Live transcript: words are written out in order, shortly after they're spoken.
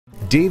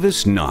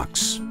Davis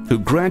Knox, who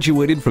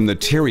graduated from the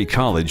Terry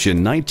College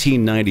in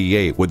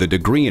 1998 with a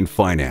degree in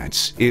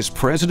finance, is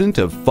president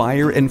of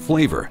Fire and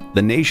Flavor,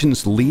 the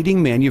nation's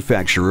leading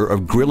manufacturer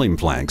of grilling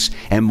planks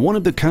and one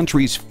of the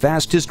country's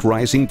fastest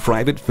rising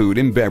private food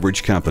and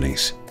beverage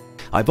companies.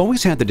 "I've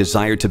always had the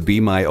desire to be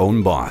my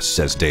own boss,"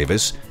 says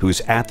Davis,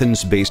 whose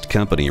Athens-based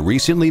company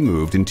recently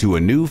moved into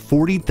a new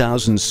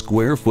 40,000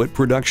 square foot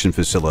production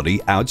facility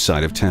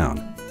outside of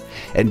town.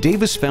 And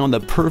Davis found the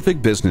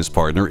perfect business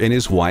partner in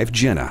his wife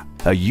Jenna,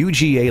 a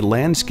UGA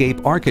landscape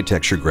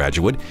architecture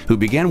graduate who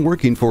began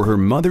working for her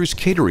mother's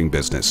catering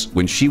business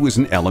when she was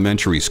in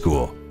elementary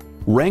school.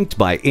 Ranked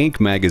by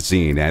Inc.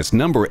 magazine as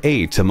number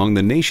 8 among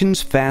the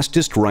nation's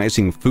fastest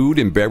rising food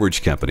and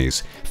beverage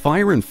companies,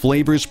 Fire and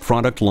Flavor's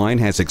product line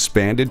has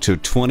expanded to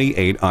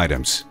 28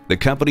 items. The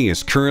company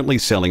is currently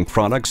selling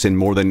products in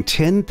more than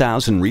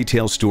 10,000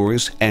 retail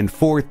stores and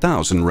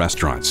 4,000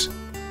 restaurants.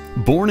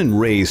 Born and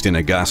raised in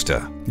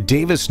Augusta,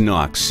 Davis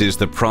Knox is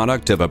the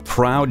product of a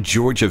proud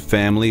Georgia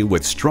family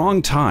with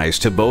strong ties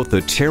to both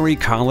the Terry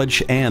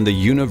College and the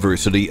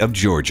University of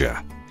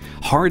Georgia.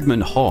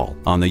 Hardman Hall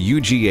on the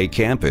UGA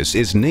campus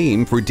is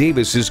named for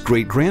Davis's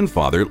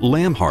great-grandfather,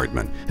 Lamb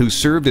Hardman, who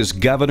served as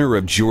governor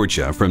of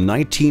Georgia from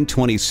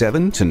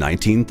 1927 to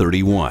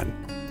 1931.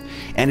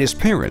 And his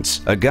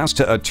parents,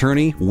 Augusta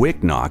attorney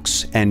Wick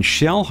Knox and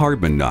Shell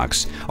Hardman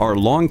Knox, are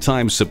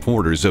longtime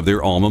supporters of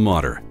their alma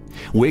mater.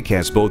 Wick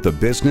has both a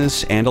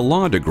business and a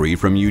law degree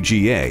from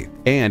UGA,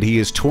 and he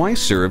has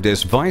twice served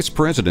as vice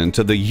president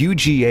of the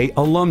UGA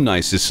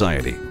Alumni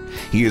Society.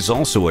 He is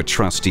also a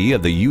trustee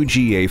of the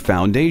UGA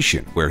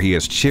Foundation, where he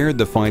has chaired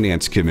the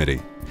finance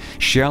committee.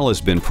 Shell has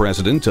been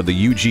president of the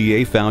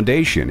UGA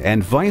Foundation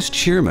and vice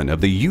chairman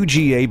of the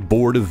UGA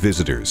Board of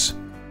Visitors.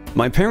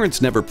 "My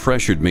parents never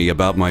pressured me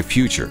about my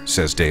future,"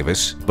 says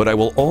Davis, "but I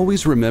will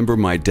always remember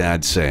my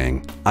dad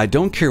saying, 'I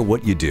don't care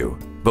what you do,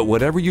 but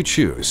whatever you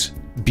choose,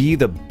 be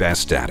the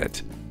best at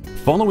it.'"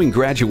 Following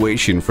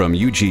graduation from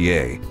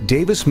UGA,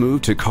 Davis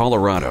moved to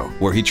Colorado,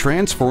 where he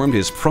transformed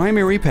his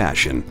primary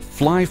passion,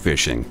 fly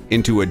fishing,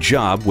 into a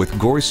job with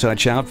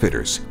Gorsuch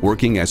Outfitters,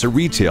 working as a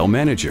retail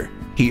manager.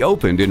 He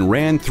opened and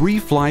ran 3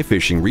 fly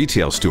fishing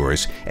retail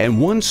stores and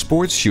 1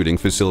 sports shooting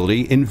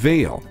facility in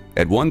Vail.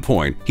 At one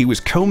point, he was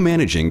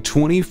co-managing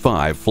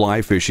 25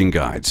 fly fishing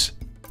guides.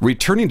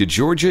 Returning to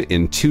Georgia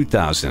in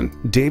 2000,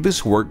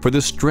 Davis worked for the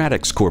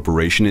Stratex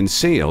Corporation in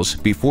sales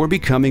before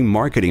becoming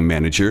marketing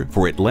manager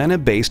for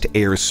Atlanta-based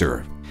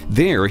AirServe.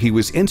 There, he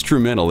was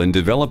instrumental in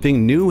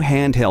developing new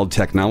handheld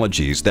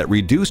technologies that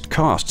reduced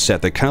costs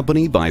at the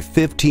company by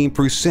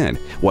 15%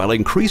 while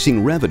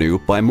increasing revenue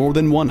by more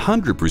than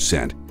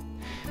 100%.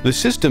 The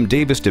system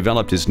Davis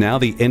developed is now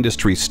the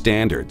industry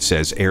standard,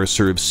 says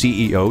AirServe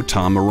CEO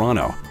Tom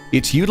Morano.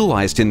 It's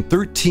utilized in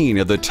 13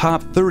 of the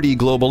top 30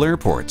 global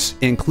airports,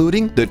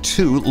 including the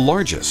 2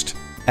 largest.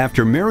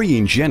 After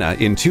marrying Jenna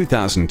in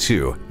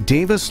 2002,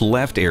 Davis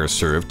left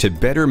AirServe to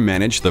better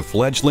manage the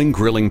fledgling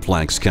grilling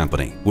planks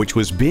company, which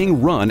was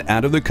being run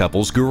out of the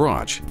couple's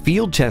garage.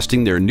 Field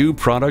testing their new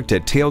product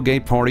at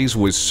tailgate parties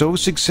was so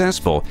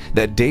successful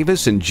that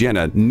Davis and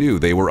Jenna knew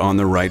they were on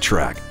the right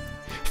track.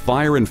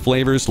 Fire and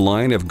Flavor's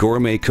line of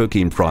gourmet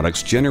cooking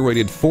products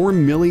generated $4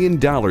 million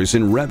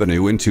in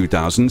revenue in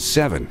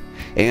 2007.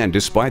 And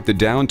despite the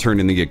downturn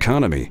in the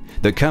economy,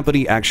 the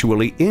company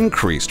actually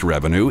increased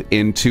revenue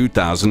in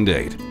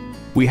 2008.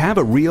 "We have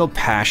a real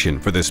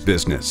passion for this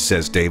business,"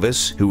 says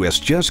Davis, who has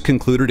just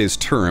concluded his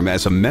term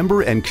as a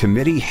member and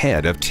committee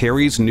head of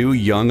Terry's new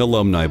Young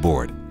Alumni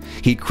Board.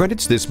 He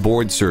credits this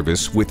board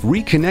service with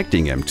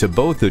reconnecting him to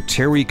both the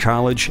Terry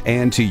College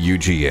and to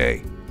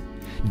UGA.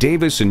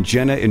 Davis and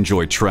Jenna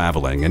enjoy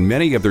traveling, and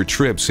many of their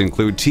trips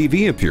include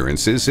TV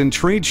appearances and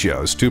trade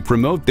shows to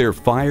promote their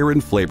Fire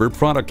and Flavor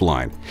product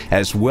line,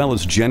 as well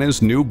as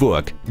Jenna's new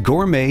book,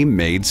 Gourmet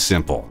Made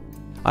Simple.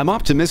 "I'm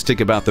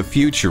optimistic about the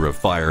future of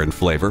Fire and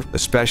Flavor,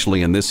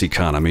 especially in this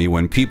economy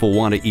when people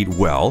want to eat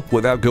well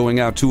without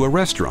going out to a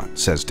restaurant,"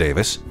 says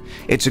Davis.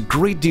 "It's a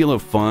great deal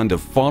of fun to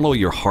follow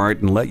your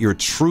heart and let your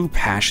true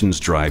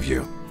passions drive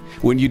you.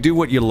 When you do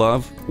what you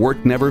love,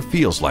 work never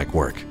feels like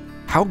work.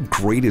 How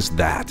great is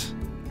that?"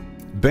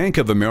 Bank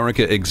of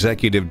America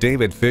executive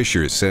David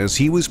Fisher says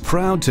he was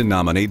proud to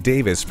nominate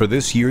Davis for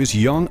this year's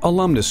Young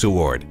Alumnus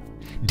Award.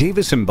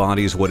 Davis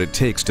embodies what it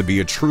takes to be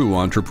a true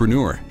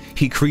entrepreneur.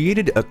 He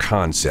created a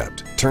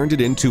concept, turned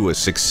it into a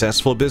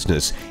successful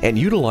business, and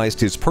utilized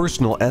his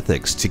personal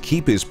ethics to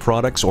keep his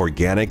products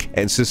organic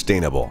and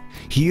sustainable.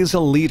 He is a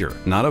leader,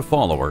 not a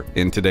follower,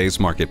 in today's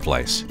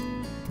marketplace.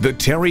 The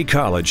Terry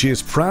College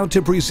is proud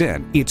to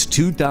present its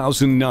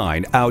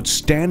 2009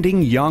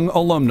 Outstanding Young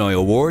Alumni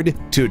Award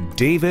to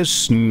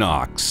Davis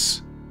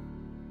Knox.